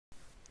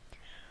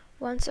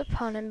Once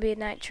upon a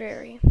midnight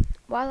dreary,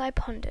 while I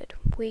pondered,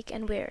 weak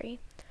and weary,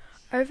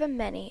 over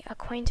many a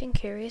quaint and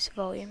curious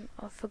volume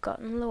of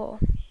forgotten lore,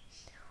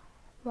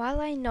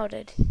 while I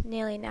nodded,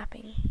 nearly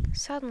napping,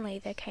 suddenly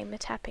there came a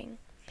tapping,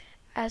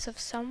 as of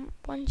some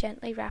one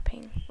gently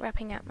rapping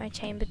at my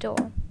chamber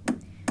door.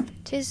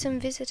 "'Tis some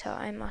visitor,"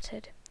 I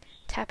muttered,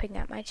 tapping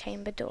at my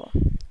chamber door,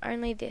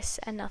 "only this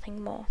and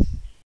nothing more."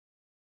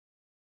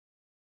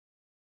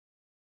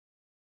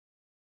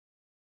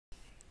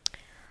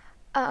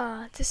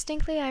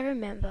 Distinctly I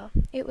remember,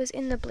 it was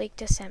in the bleak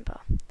December,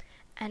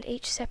 and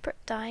each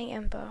separate dying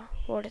ember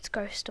wrought its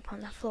ghost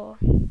upon the floor.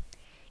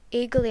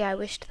 Eagerly I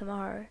wished the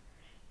morrow,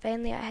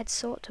 vainly I had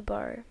sought to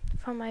borrow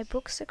from my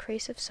books a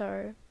crease of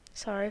sorrow,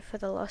 sorrow for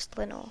the lost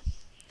Lenore,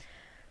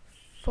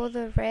 for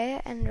the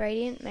rare and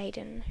radiant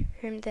maiden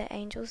whom the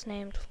angels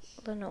named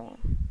Lenore,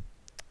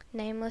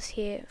 nameless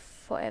here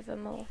for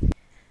evermore.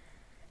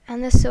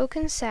 And the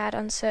silken, sad,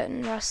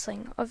 uncertain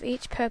rustling of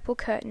each purple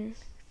curtain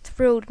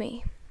thrilled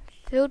me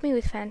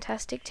with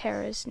fantastic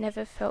terrors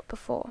never felt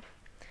before,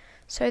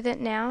 so that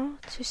now,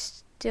 to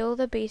still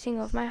the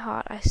beating of my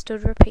heart, I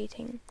stood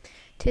repeating,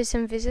 "'Tis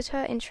some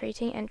visitor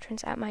entreating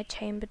entrance at my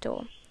chamber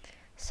door,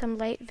 some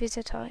late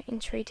visitor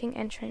entreating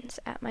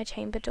entrance at my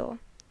chamber door.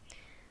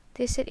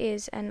 This it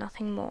is and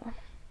nothing more."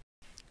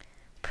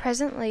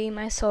 Presently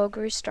my soul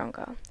grew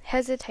stronger,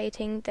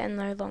 hesitating then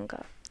no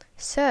longer.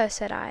 "Sir,"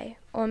 said I,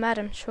 "or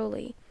madam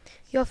truly,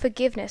 your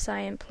forgiveness I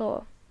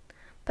implore.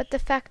 But the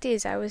fact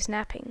is I was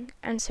napping,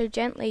 and so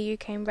gently you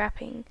came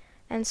rapping,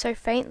 and so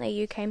faintly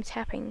you came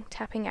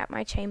tapping at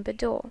my chamber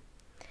door,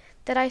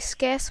 that I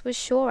scarce was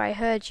sure I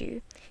heard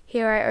you.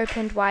 Here I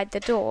opened wide the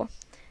door,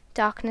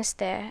 darkness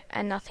there,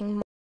 and nothing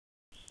more."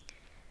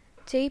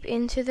 Deep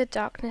into the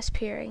darkness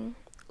peering,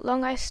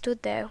 long I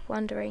stood there,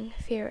 wondering,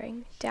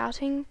 fearing,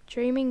 doubting,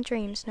 dreaming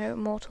dreams no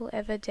mortal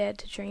ever dared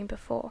to dream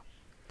before.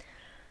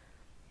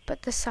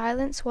 But the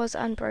silence was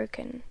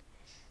unbroken,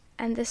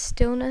 and the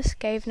stillness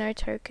gave no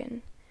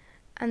token,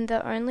 and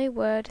the only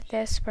word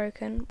there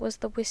spoken was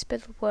the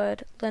whispered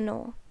word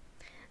 "Lenore."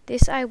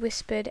 This I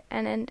whispered,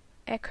 and an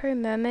echo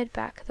murmured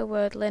back the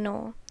word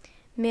 "Lenore,"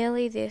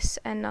 merely this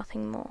and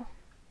nothing more.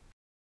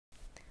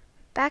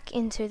 Back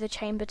into the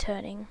chamber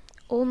turning,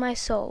 all my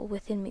soul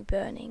within me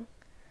burning,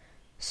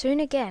 soon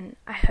again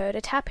I heard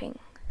a tapping,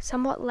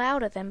 somewhat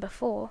louder than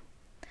before.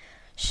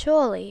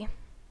 "Surely,"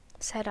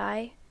 said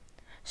I,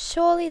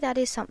 "surely that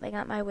is something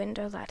at my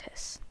window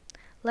lattice.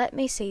 Let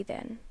me see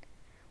then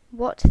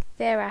what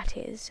thereat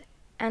is,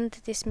 and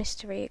this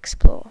mystery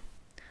explore.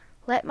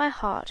 Let my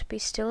heart be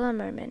still a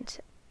moment,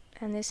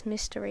 and this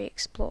mystery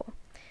explore.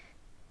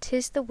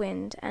 'Tis the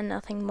wind and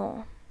nothing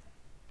more."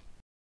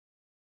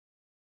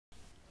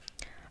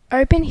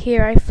 Open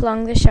here I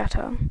flung the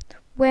shutter,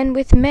 when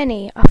with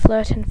many a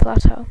flirt and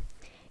flutter,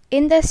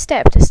 in there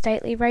stepped a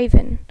stately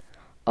raven,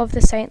 of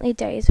the saintly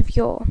days of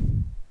yore,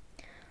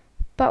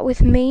 but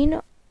with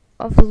mien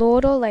of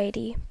lord or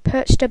lady,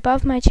 perched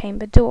above my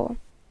chamber door,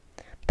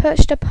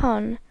 perched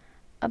upon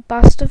a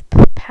bust of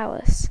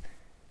Pallas,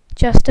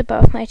 just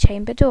above my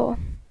chamber door,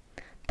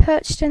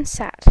 perched and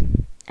sat,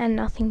 and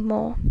nothing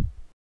more.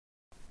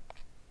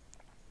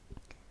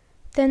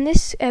 Then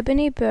this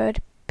ebony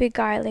bird,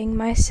 beguiling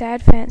my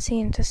sad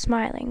fancy into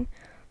smiling,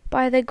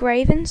 by the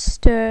grave and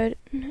stern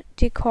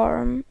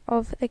decorum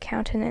of the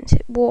countenance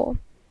it wore,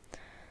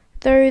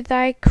 "Though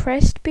thy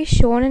crest be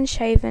shorn and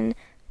shaven,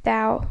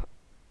 thou,"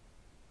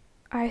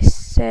 I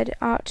said,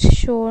 "art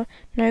sure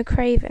no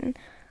craven,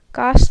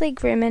 ghastly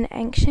grim and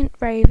ancient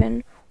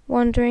raven,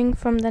 wandering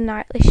from the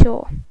nightly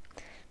shore.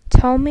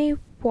 Tell me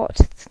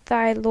what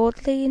thy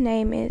lordly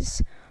name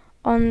is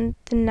on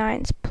the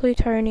night's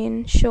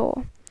Plutonian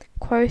shore."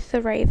 Quoth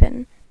the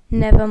raven,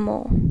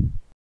 "Nevermore."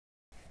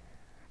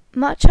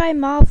 Much I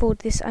marvelled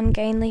this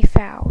ungainly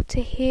fowl to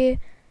hear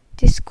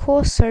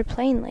discourse so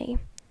plainly,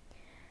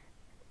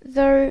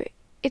 though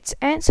its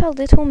answer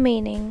little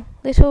meaning,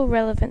 little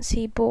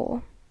relevancy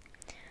bore.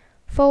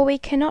 For we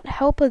cannot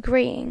help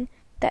agreeing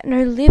that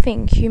no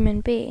living human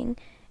being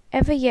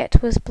ever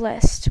yet was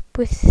blessed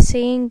with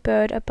seeing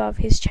bird above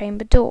his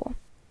chamber door,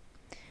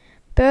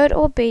 bird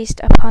or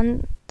beast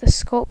upon the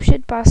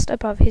sculptured bust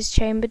above his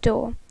chamber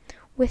door,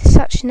 with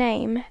such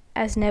name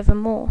as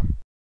Nevermore.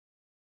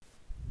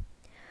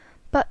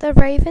 But the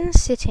raven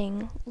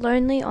sitting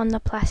lonely on the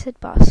placid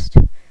bust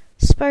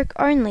spoke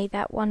only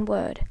that one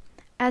word,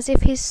 as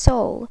if his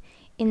soul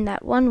in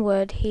that one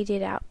word he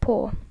did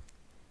outpour.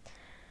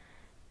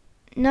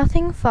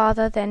 Nothing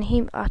farther than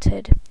he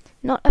uttered,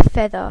 not a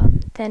feather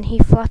than he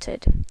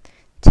fluttered,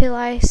 till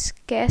I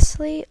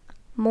scarcely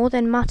more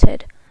than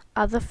muttered,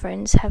 "Other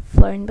friends have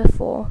flown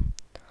before.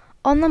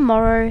 On the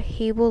morrow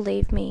he will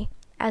leave me,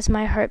 as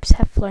my hopes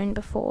have flown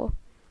before."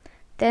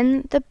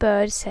 Then the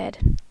bird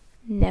said,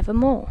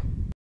 "Nevermore."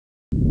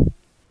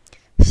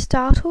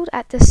 Startled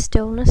at the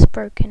stillness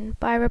broken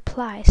by a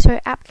reply so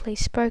aptly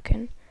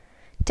spoken,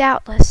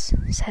 "Doubtless,"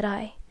 said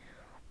I,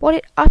 "what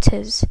it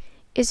utters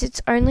is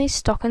its only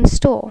stock and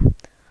store,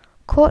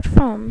 caught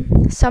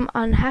from some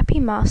unhappy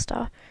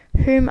master,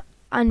 whom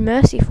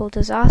unmerciful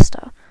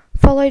disaster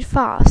followed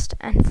fast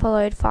and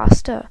followed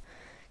faster,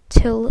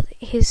 till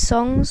his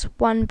songs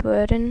one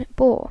burden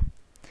bore,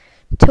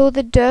 till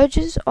the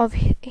dirges of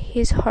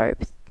his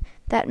hope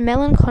that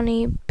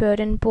melancholy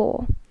burden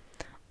bore,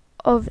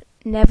 of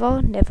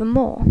never,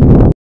 nevermore.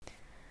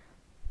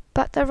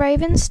 But the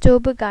raven still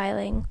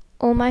beguiling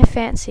all my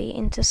fancy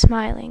into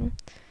smiling,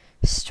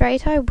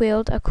 straight I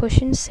wheeled a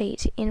cushioned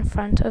seat in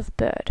front of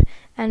bird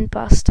and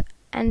bust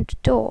and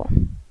door.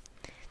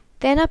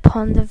 Then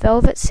upon the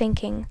velvet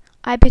sinking,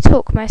 I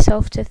betook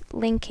myself to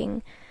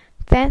linking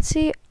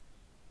fancy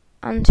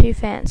unto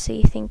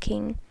fancy,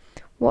 thinking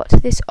what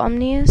this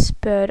ominous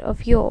bird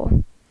of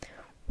yore,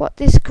 what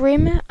this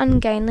grim,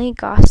 ungainly,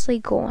 ghastly,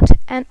 gaunt,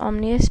 and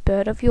ominous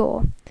bird of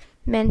yore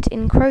meant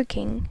in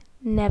croaking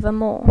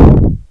nevermore.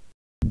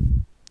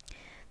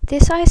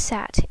 This I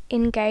sat,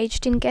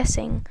 engaged in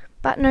guessing,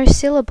 but no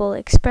syllable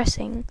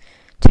expressing,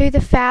 to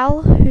the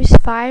fowl whose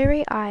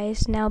fiery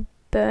eyes now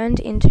burned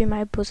into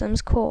my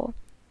bosom's core.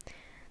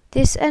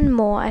 This and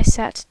more I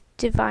sat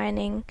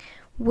divining,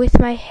 with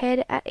my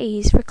head at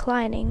ease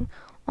reclining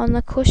on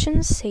the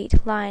cushioned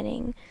seat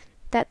lining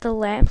that the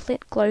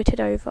lamplit gloated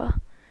over,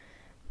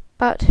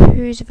 but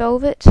whose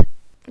velvet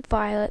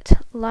violet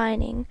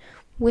lining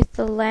with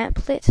the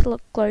lamplit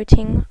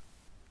gloating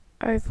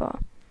over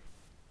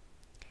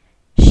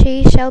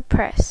she shall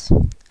press,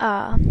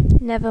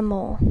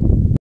 nevermore.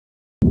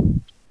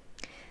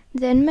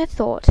 Then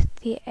methought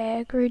the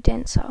air grew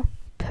denser,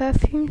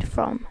 perfumed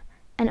from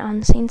an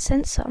unseen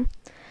censer,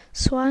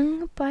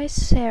 swung by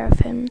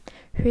seraphim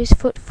whose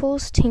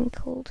footfalls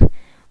tinkled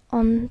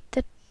on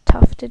the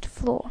tufted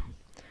floor.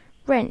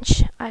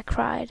 Wretch, I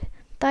cried,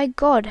 thy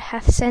God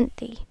hath sent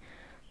thee.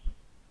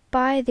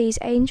 By these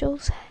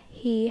angels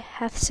he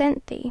hath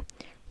sent thee.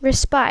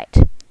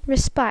 Respite,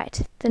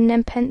 respite the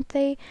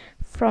nepenthe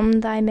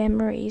from thy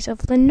memories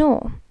of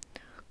Lenore.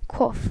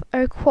 Quaff,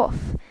 oh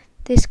quaff,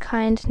 this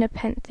kind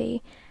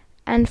nepenthe,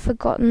 and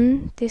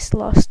forgotten this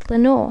lost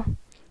Lenore.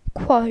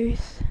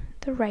 Quoth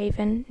the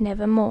raven,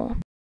 nevermore.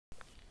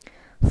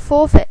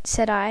 Forfeit,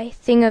 said I,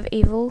 thing of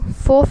evil,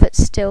 forfeit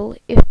still,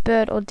 if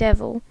bird or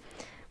devil,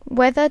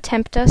 whether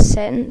tempter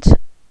sent,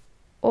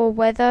 or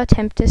whether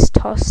tempest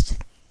tossed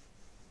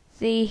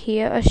thee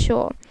here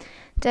ashore,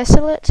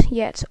 desolate,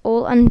 yet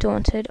all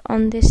undaunted,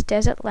 on this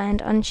desert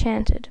land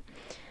enchanted,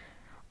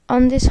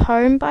 on this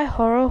home by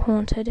horror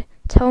haunted,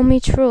 tell me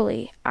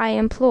truly, I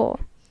implore,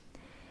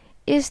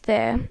 is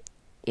there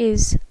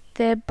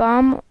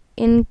balm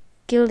in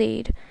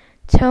Gilead?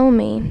 Tell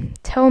me,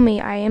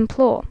 I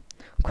implore.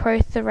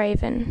 Quoth the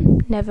raven,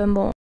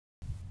 nevermore.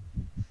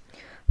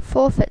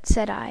 Forfeit,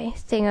 said I,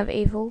 thing of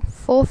evil,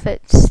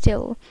 forfeit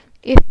still,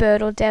 if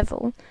bird or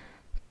devil,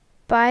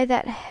 by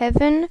that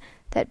heaven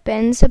that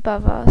bends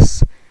above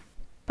us,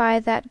 by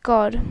that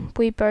God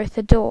we both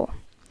adore.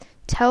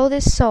 Tell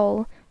this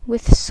soul,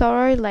 with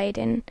sorrow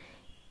laden,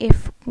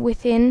 if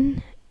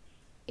within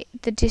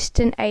the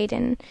distant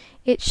Aidenn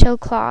it shall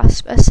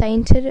clasp a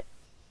sainted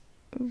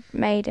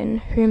maiden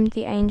whom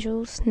the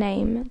angels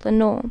name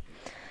Lenore,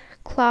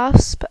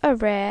 clasp a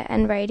rare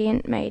and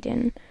radiant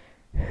maiden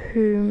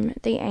whom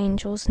the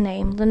angels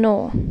name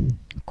Lenore.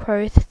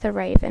 Quoth the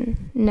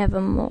raven,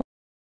 nevermore.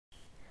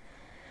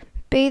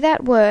 Be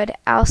that word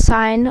our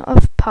sign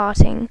of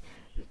parting,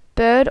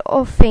 bird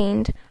or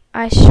fiend,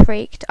 I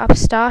shrieked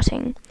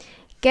upstarting,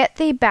 get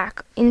thee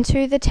back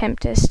into the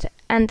tempest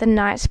and the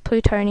night's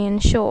Plutonian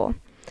shore.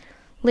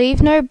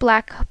 Leave no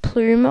black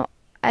plume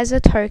as a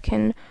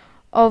token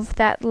of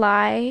that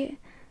lie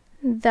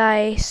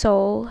thy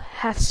soul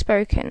hath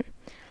spoken.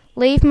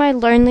 Leave my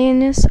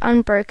loneliness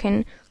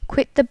unbroken,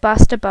 quit the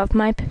bust above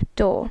my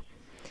door.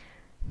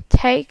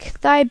 Take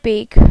thy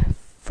beak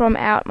from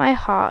out my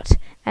heart,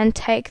 and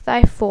take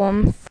thy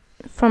form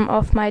from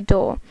off my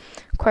door.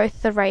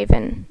 Quoth the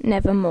raven,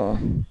 nevermore.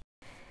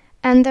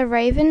 And the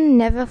raven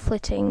never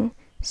flitting,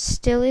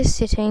 still is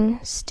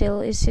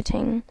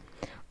sitting,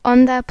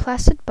 on that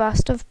placid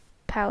bust of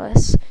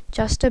Pallas,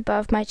 just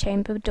above my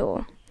chamber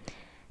door.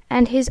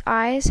 And his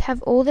eyes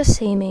have all the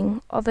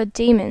seeming of a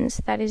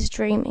demon's that is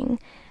dreaming,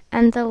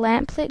 and the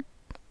lamplit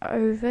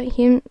over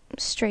him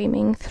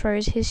streaming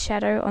throws his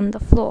shadow on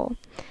the floor,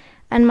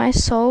 and my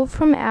soul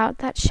from out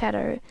that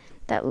shadow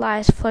that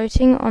lies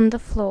floating on the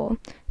floor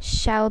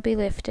shall be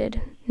lifted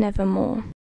nevermore.